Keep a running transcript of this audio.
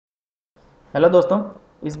Hello दोस्तों।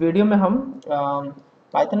 इस video में हम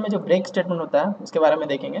पाइथन में जो ब्रेक स्टेटमेंट होता है उसके बारे में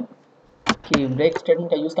देखेंगे कि ब्रेक स्टेटमेंट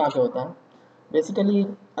का यूज़ कहाँ पे होता है। बेसिकली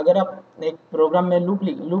अगर आप एक प्रोग्राम में लूप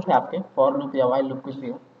है आपके फॉर लूप या वाइल लूप कुछ भी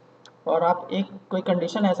हो, और आप एक कोई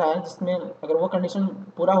कंडीशन ऐसा है जिसमें अगर वो कंडीशन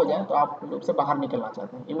पूरा हो जाए तो आप लूप से बाहर निकलना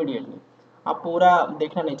चाहते हैं इमीडिएटली, आप पूरा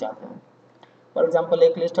देखना नहीं चाहते हैं। फॉर एग्जाम्पल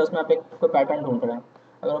एक लिस्ट है, उसमें आप एक कोई पैटर्न ढूंढ रहे हैं।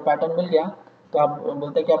 अगर वो पैटर्न मिल गया तो आप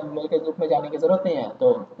बोलते हैं कि अब मेरे के लूप में जाने की ज़रूरत नहीं है,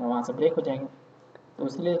 तो वहाँ से ब्रेक हो जाएंगे। तो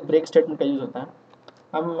इसलिए ब्रेक स्टेटमेंट का यूज़ होता है।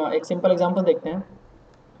 हम एक सिंपल एग्जांपल देखते हैं।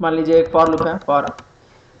 मान लीजिए एक फॉर लूप है, for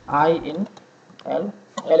I in L.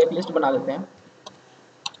 L एक लिस्ट बना देते हैं,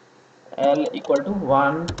 एल इक्वल टू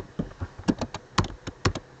 1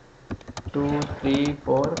 2 3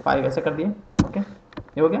 4 5 ऐसे कर दिए। ओके,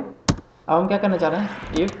 ये हो गया। अब हम क्या करना चाह रहे हैं,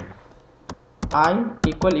 if I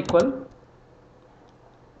equal equal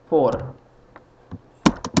 4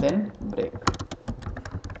 then break.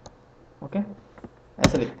 Okay,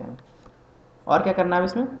 ऐसे लिखते हैं। और क्या करना है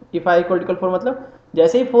इसमें, इफ आई इक्वल इक्वल 4 मतलब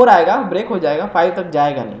जैसे ही 4 आएगा ब्रेक हो जाएगा, 5 तक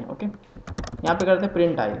जाएगा नहीं। ओके, यहाँ पे करते हैं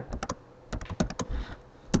प्रिंट आई,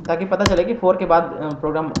 ताकि पता चले कि 4 के बाद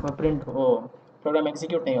प्रोग्राम प्रिंट हो, प्रोग्राम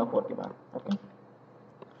एग्जीक्यूट नहीं होगा 4 के बाद। ओके,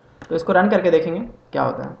 तो इसको रन करके देखेंगे क्या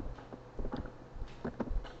होता है।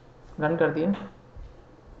 रन कर दिए।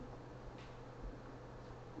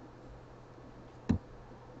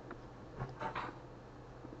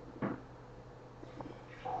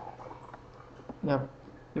 जब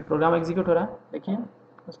ये प्रोग्राम एग्जीक्यूट हो रहा है, देखिए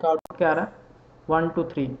उसका आउटपुट क्या आ रहा है, 1 2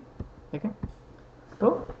 3। ठीक है, तो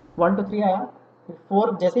 1 2 3 आया,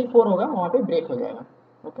 4 जैसे ही 4 होगा वहाँ पे ब्रेक हो जाएगा।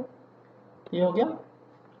 ओके, ये हो गया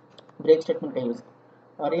ब्रेक स्टेटमेंट का यूज़।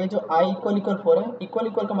 और ये जो आई इक्वल इक्वल 4 है, इक्वल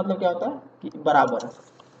इक्वल का मतलब क्या होता है कि बराबर है।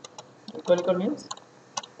 Equal equal means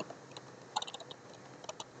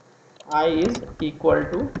I is equal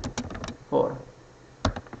to 4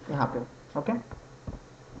 यहाँ पे। ओके,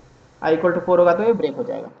 आई इक्वल टू 4 होगा तो ये ब्रेक हो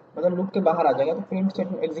जाएगा, मतलब लूप के बाहर आ जाएगा, तो प्रिंट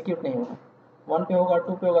स्टेटमेंट एग्जीक्यूट नहीं होगा। 1 पे होगा,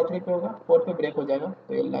 2 पे होगा, 3 पे होगा, 4 पे ब्रेक हो जाएगा,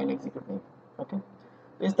 तो ये लाइन एग्जीक्यूट नहीं होगी। ओके,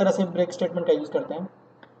 तो इस तरह से ब्रेक स्टेटमेंट का यूज़ करते हैं।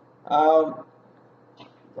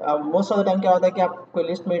 मोस्ट ऑफ द टाइम क्या होता है कि आप कोई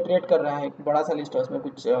लिस्ट में इटरेट कर रहे हैं, एक बड़ा सा लिस्ट है उसमें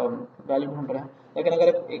कुछ वैल्यू ढूंढ रहे हैं, लेकिन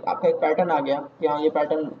अगर आपका एक पैटर्न आ गया कि हाँ ये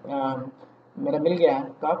पैटर्न मेरा मिल गया है,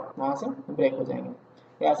 तो आप वहाँ से ब्रेक हो जाएंगे।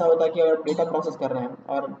 या ऐसा होता है कि अगर डेटा प्रोसेस कर रहे हैं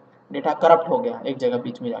और डेटा करप्ट हो गया एक जगह,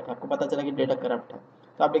 बीच में जाकर आपको पता चला कि डेटा करप्ट है,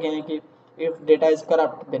 तो आप लिखेंगे कि if data is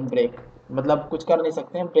corrupt then break, मतलब कुछ कर नहीं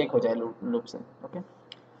सकते हैं, ब्रेक हो जाए लूप से। ओके,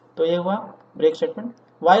 तो ये हुआ ब्रेक स्टेटमेंट।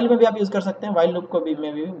 वाइल में भी आप यूज़ कर सकते हैं, वाइल लूप को भी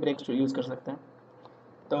में भी ब्रेक यूज़ कर सकते हैं।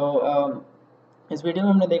 तो इस वीडियो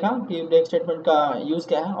में हमने देखा कि ब्रेक स्टेटमेंट का यूज़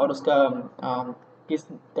क्या है और उसका किस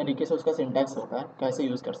तरीके से उसका सिंटैक्स होता है, कैसे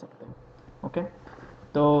यूज़ कर सकते हैं। ओके,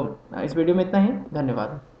 तो इस वीडियो में इतना ही।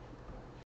 धन्यवाद।